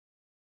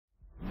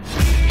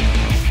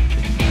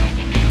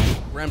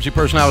Ramsey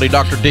personality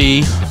Dr.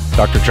 D,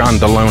 Dr. John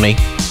Deloney,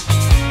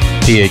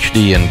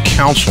 PhD in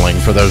counseling,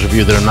 for those of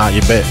you that have not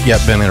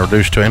yet been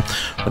introduced to him.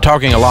 We're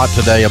talking a lot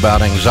today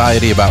about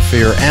anxiety, about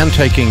fear, and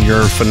taking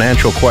your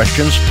financial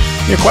questions,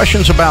 your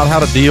questions about how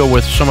to deal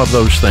with some of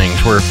those things,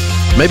 where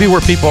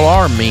people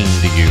are mean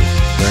to you,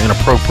 they're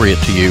inappropriate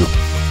to you.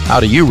 How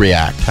do you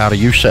react? How do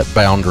you set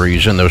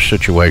boundaries in those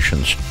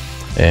situations?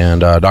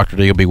 And Dr.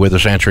 D will be with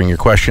us answering your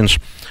questions.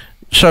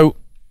 So,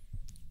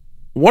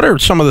 what are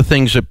some of the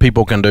things that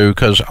people can do?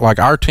 Because, like,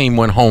 our team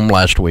went home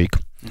last week,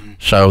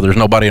 so there's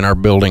nobody in our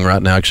building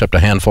right now except a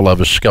handful of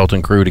us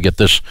skeleton crew to get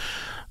this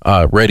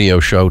radio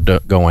show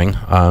going.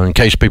 In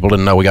case people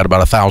didn't know, we got about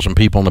 1,000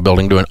 people in the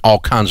building doing all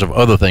kinds of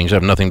other things that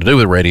have nothing to do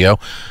with radio,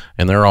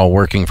 and they're all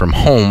working from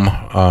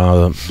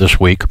home this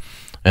week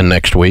and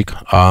next week.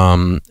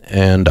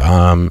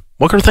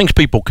 What are things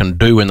people can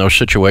do in those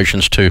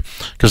situations too?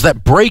 Because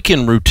that break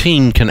in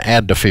routine can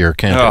add to fear,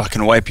 can't it? Oh, it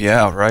can wipe you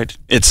out, right?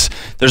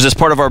 There's this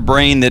part of our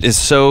brain that is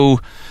so,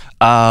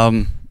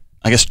 I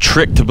guess,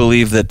 tricked to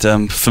believe that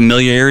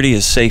familiarity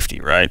is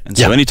safety, right? And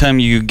so anytime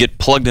you get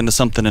plugged into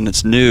something and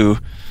it's new,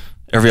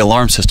 every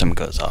alarm system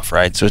goes off,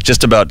 right? So it's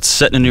just about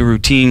setting a new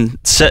routine,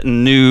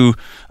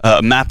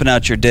 mapping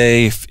out your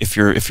day. If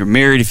you're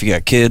married, if you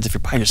got kids, if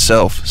you're by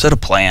yourself, set a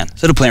plan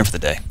for the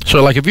day.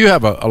 So, like, if you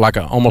have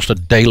almost a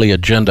daily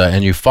agenda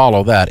and you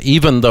follow that,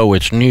 even though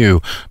it's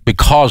new,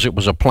 because it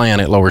was a plan,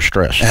 it lowers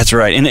stress. That's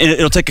right, and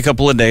it'll take a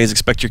couple of days.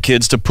 Expect your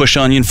kids to push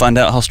on you and find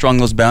out how strong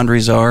those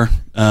boundaries are.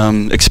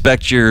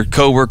 Expect your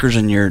coworkers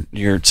and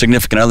your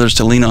significant others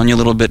to lean on you a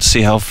little bit to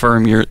see how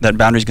firm that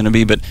boundary is going to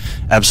be. But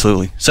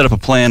absolutely, set up a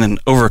plan, and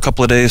over a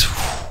couple of days,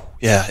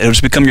 yeah, it'll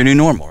just become your new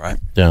normal, right?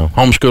 Yeah,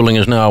 homeschooling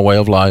is now a way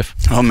of life.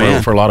 Oh,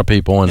 man. For a lot of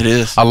people. And it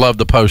is. I love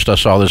the post I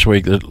saw this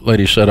week. The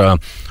lady said,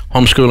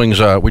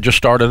 homeschooling's, we just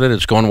started it.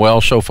 It's going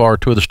well so far.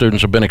 2 of the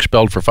students have been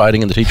expelled for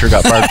fighting, and the teacher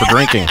got fired for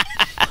drinking.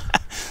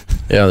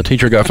 Yeah, the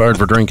teacher got fired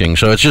for drinking.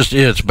 So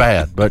it's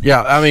bad. But,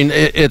 yeah, I mean,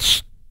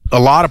 it's a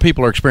lot of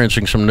people are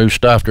experiencing some new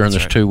stuff during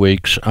this 2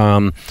 weeks.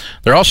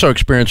 They're also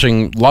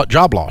experiencing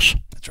job loss.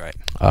 That's right.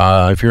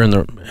 If you're in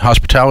the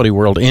hospitality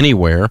world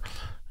anywhere,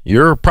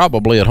 you're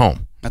probably at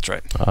home. That's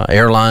right.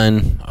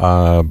 Airline,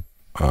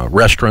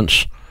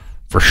 restaurants,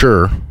 for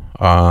sure.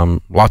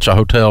 Lots of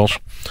hotels.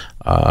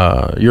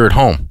 You're at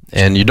home,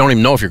 and you don't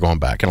even know if you're going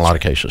back in a lot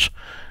of cases.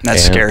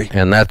 That's scary.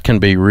 And that can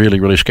be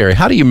really, really scary.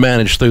 How do you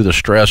manage through the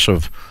stress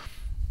of...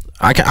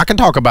 I can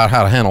talk about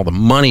how to handle the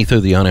money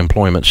through the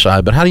unemployment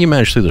side, but how do you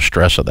manage through the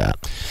stress of that?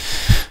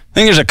 I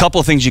think there's a couple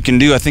of things you can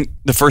do. I think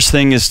the first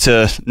thing is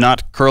to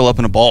not curl up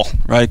in a ball,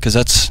 right? Because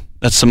that's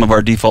some of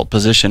our default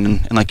position,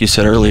 and like you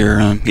said earlier,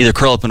 either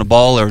curl up in a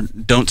ball or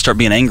don't start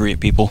being angry at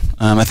people.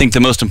 I think the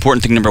most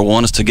important thing, number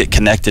one, is to get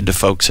connected to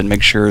folks and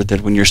make sure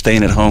that when you're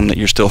staying at home that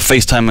you're still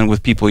FaceTiming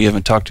with people you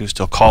haven't talked to,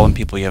 still calling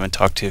people you haven't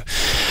talked to,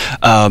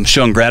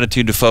 showing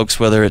gratitude to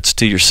folks, whether it's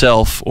to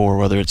yourself or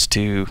whether it's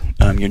to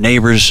your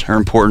neighbors are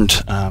important,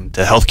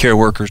 to healthcare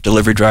workers,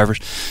 delivery drivers,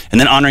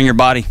 and then honoring your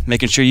body,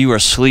 making sure you are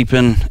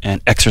sleeping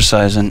and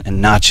exercising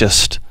and not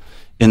just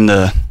in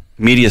the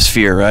media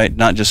sphere, right?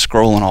 Not just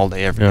scrolling all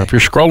day, every day. If you're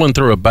scrolling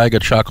through a bag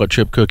of chocolate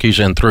chip cookies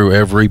and through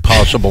every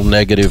possible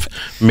negative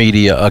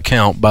media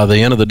account, by the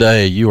end of the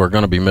day, you are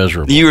going to be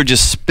miserable. You are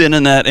just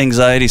spinning that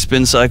anxiety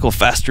spin cycle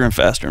faster and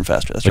faster and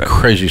faster. That's right. The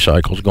crazy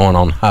cycle's going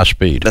on high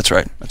speed. That's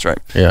right. That's right.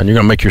 Yeah, and you're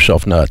going to make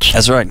yourself nuts.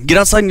 That's right. Get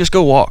outside and just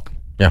go walk.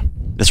 Yeah.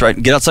 That's right.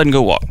 Get outside and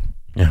go walk.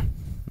 Yeah.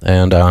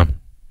 And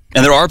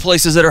there are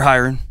places that are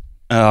hiring.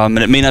 And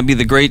it may not be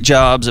the great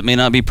jobs, it may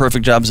not be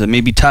perfect jobs, it may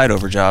be tide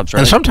over jobs,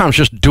 right? And sometimes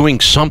just doing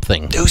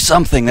something. Do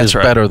something, that's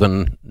right. Is better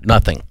than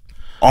nothing.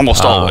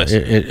 Almost always.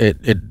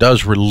 It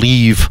does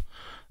relieve.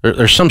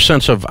 There's some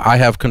sense of I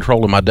have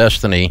control of my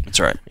destiny.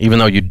 That's right. Even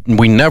though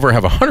we never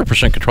have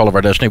 100% control of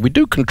our destiny, we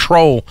do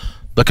control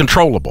the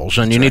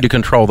controllables, and you need to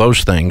control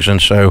those things.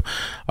 And so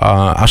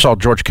I saw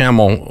George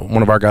Camel,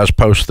 one of our guys,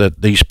 post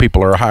that these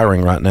people are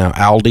hiring right now.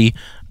 Aldi,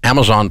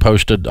 Amazon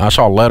posted, I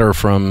saw a letter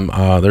from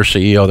their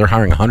CEO. They're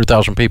hiring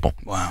 100,000 people.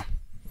 Wow.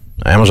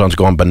 Amazon's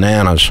going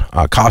bananas.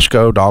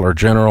 Costco, Dollar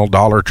General,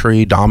 Dollar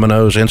Tree,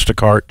 Domino's,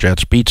 Instacart,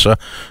 Jets Pizza,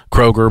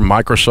 Kroger,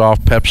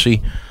 Microsoft,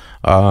 Pepsi,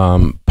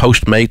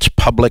 Postmates,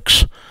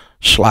 Publix,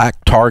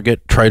 Slack,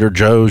 Target, Trader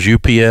Joe's,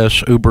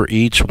 UPS, Uber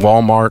Eats,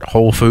 Walmart,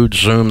 Whole Foods,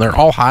 Zoom. They're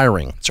all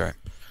hiring. That's right.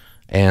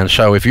 And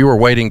so if you were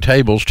waiting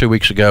tables 2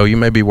 weeks ago, you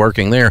may be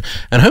working there.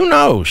 And who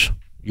knows?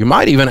 You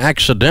might even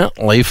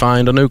accidentally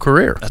find a new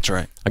career. That's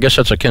right. I guess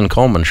that's a Ken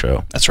Coleman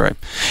show. That's right.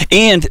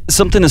 And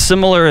something as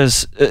similar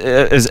as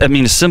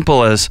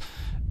simple as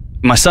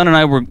my son and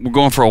I were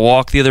going for a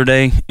walk the other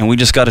day, and we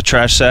just got a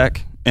trash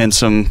sack and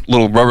some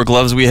little rubber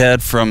gloves we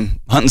had from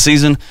hunting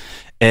season,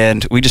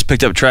 and we just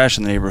picked up trash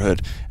in the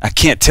neighborhood. I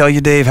can't tell you,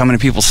 Dave, how many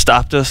people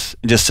stopped us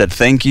and just said,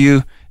 thank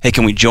you. Hey,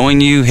 can we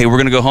join you? Hey, we're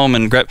going to go home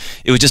and grab.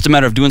 It was just a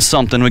matter of doing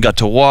something. We got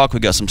to walk. We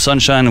got some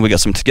sunshine, and we got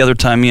some together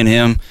time, me and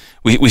him.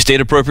 We stayed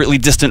appropriately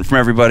distant from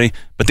everybody,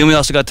 but then we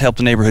also got to help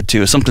the neighborhood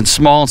too. Something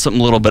small and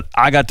something little, but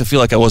I got to feel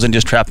like I wasn't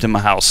just trapped in my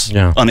house,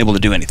 unable to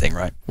do anything,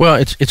 right? Well,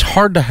 it's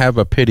hard to have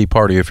a pity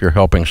party if you're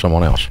helping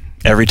someone else.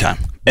 Every time.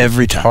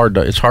 Every time.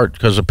 It's hard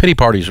because the pity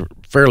parties are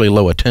fairly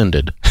low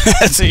attended.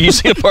 So you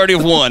see a party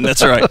of one.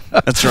 That's right.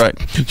 That's right.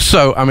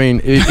 So, I mean,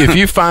 if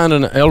you find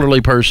an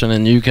elderly person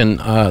and you can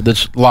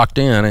that's locked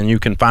in, and you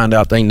can find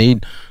out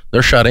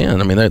they're shut in.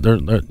 I mean,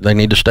 they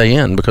need to stay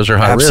in because they're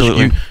high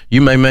risk.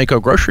 You may make a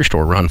grocery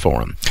store run for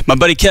them. My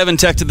buddy Kevin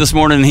texted this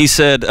morning, and he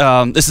said,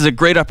 this is a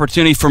great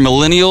opportunity for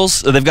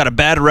millennials. They've got a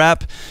bad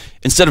rap.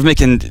 Instead of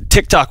making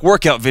TikTok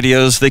workout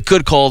videos, they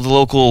could call the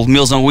local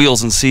Meals on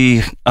Wheels and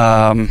see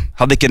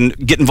how they can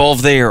get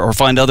involved there, or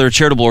find other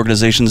charitable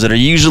organizations that are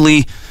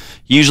usually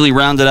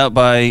rounded out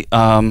by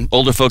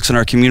older folks in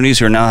our communities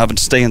who are now having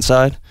to stay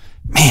inside.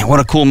 Man, what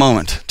a cool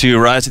moment to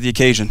rise to the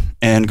occasion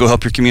and go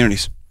help your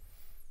communities.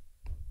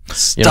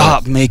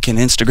 Stop making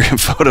Instagram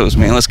photos,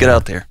 man. Let's get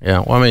out there. Yeah,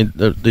 well, I mean,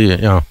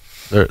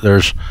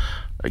 there's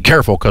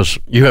careful, because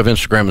you have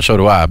Instagram and so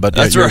do I. But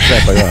that's you're right.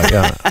 Exactly right.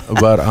 Yeah,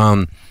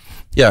 but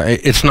yeah,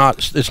 it's not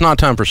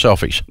time for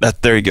selfies.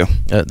 There you go.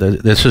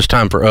 This is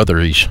time for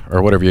others,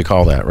 or whatever you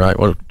call that, right?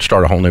 We'll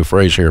start a whole new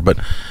phrase here. But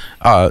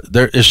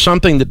there is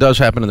something that does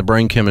happen in the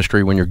brain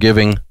chemistry when you're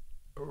giving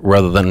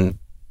rather than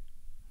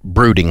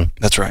brooding.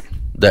 That's right.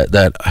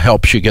 That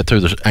helps you get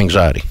through the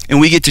anxiety.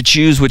 And we get to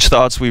choose which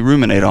thoughts we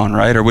ruminate on,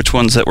 right? Or which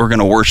ones that we're going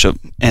to worship.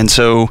 And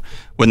so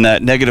when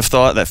that negative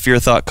thought, that fear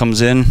thought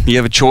comes in, you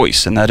have a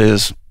choice. And that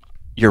is,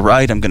 you're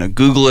right, I'm going to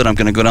Google it. I'm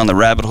going to go down the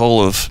rabbit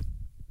hole of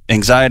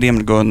anxiety.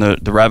 I'm going to go in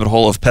the rabbit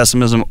hole of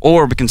pessimism.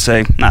 Or we can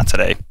say, not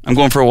today. I'm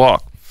going for a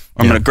walk.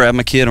 Or I'm going to grab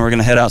my kid and we're going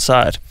to head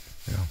outside.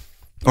 Yeah.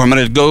 Or I'm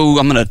going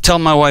to tell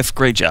my wife,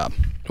 great job.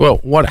 Well,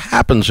 what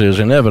happens is,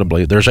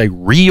 inevitably, there's a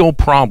real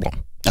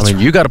problem. That's I mean,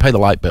 right. You got to pay the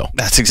light bill.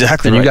 That's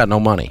exactly and right. And you got no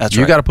money. That's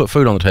you right. got to put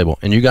food on the table,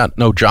 and you got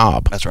no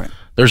job. That's right.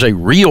 There's a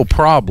real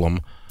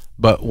problem,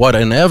 but what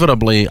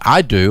inevitably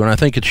I do, and I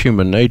think it's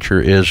human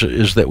nature,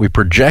 is that we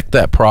project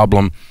that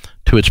problem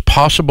to its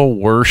possible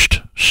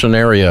worst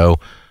scenario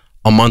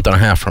a month and a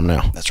half from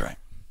now. That's right.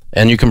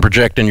 And you can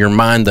project in your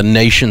mind the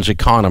nation's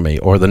economy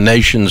or the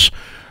nation's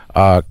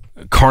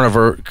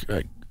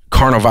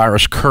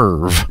coronavirus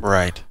curve.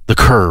 Right. The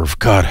curve.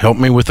 God, help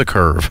me with the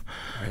curve.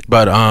 Right.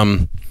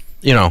 But,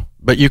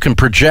 but you can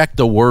project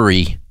the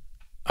worry,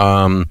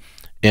 and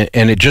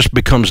it just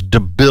becomes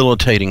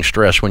debilitating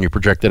stress when you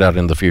project it out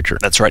into the future.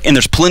 That's right. And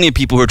there's plenty of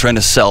people who are trying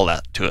to sell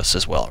that to us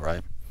as well,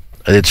 right?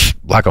 It's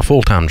like a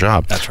full-time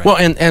job. That's right. Well,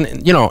 and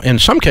in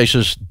some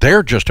cases,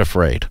 they're just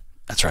afraid.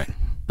 That's right.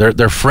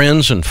 They're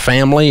friends and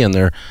family, and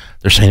they're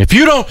saying, if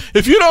you don't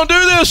do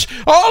this,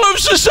 all of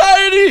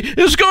society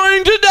is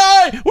going to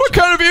die. What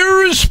kind of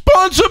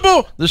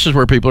irresponsible? This is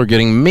where people are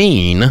getting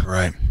mean,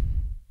 right?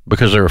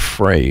 Because they're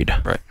afraid,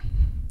 right?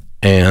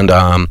 And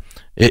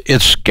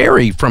it's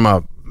scary from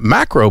a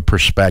macro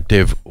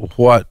perspective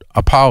what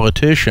a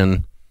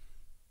politician,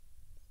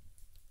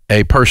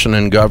 a person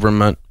in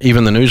government,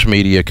 even the news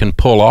media can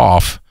pull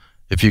off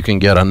if you can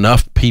get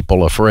enough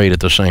people afraid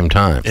at the same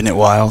time. Isn't it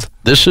wild?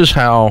 This is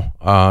how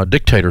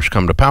dictators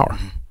come to power,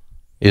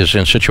 is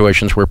in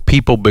situations where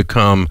people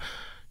become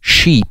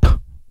sheep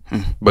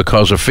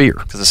because of fear.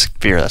 Because of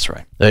fear, that's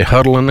right. They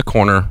huddle in the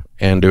corner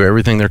and do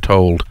everything they're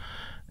told.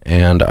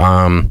 And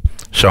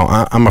so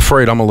I'm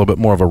afraid I'm a little bit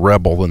more of a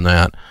rebel than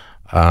that.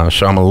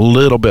 So I'm a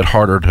little bit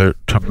harder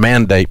to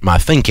mandate my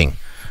thinking.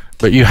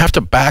 But you have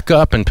to back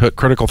up and put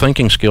critical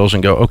thinking skills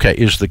and go, okay,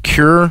 is the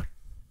cure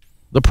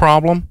the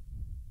problem?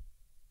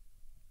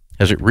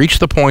 Has it reached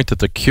the point that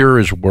the cure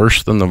is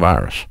worse than the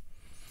virus?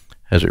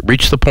 Has it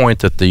reached the point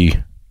that the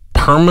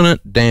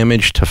permanent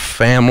damage to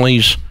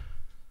families'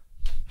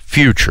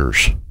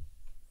 futures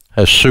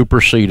has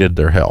superseded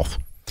their health?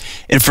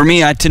 And for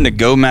me, I tend to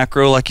go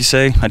macro, like you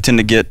say. I tend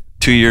to get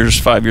 2 years,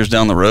 5 years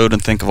down the road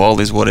and think of all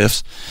these what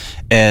ifs.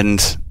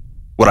 And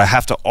what I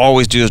have to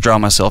always do is draw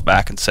myself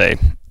back and say,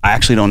 I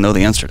actually don't know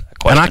the answer to that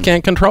question. And I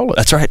can't control it.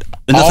 That's right.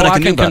 All I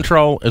can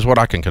control is what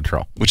I can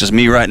control. Which is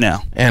me right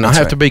now. And I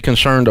have to be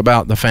concerned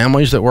about the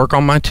families that work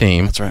on my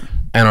team. That's right.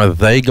 And are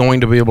they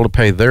going to be able to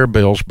pay their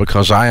bills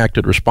because I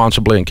acted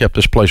responsibly and kept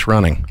this place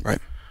running? Right.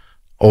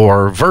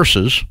 Or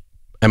versus,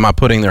 am I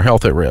putting their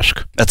health at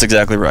risk? That's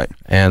exactly right.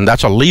 And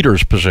that's a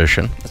leader's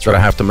position. That's right.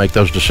 I have to make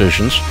those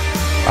decisions.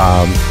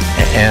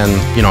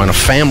 And, in a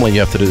family,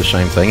 you have to do the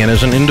same thing. And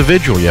as an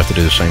individual, you have to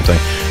do the same thing.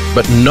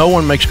 But no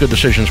one makes good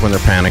decisions when they're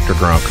panicked or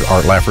drunk.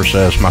 Art Laffer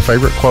says, my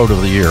favorite quote of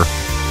the year,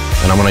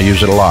 and I'm going to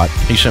use it a lot.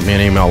 He sent me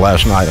an email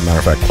last night, as a matter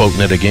of fact, quoting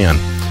it again.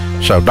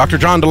 So Dr.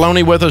 John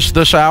Deloney with us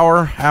this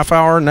hour, half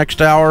hour,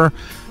 next hour,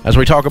 as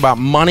we talk about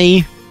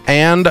money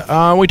and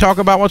we talk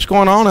about what's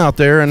going on out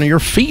there and your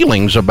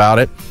feelings about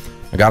it.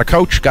 I got a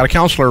coach, got a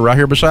counselor right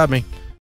here beside me.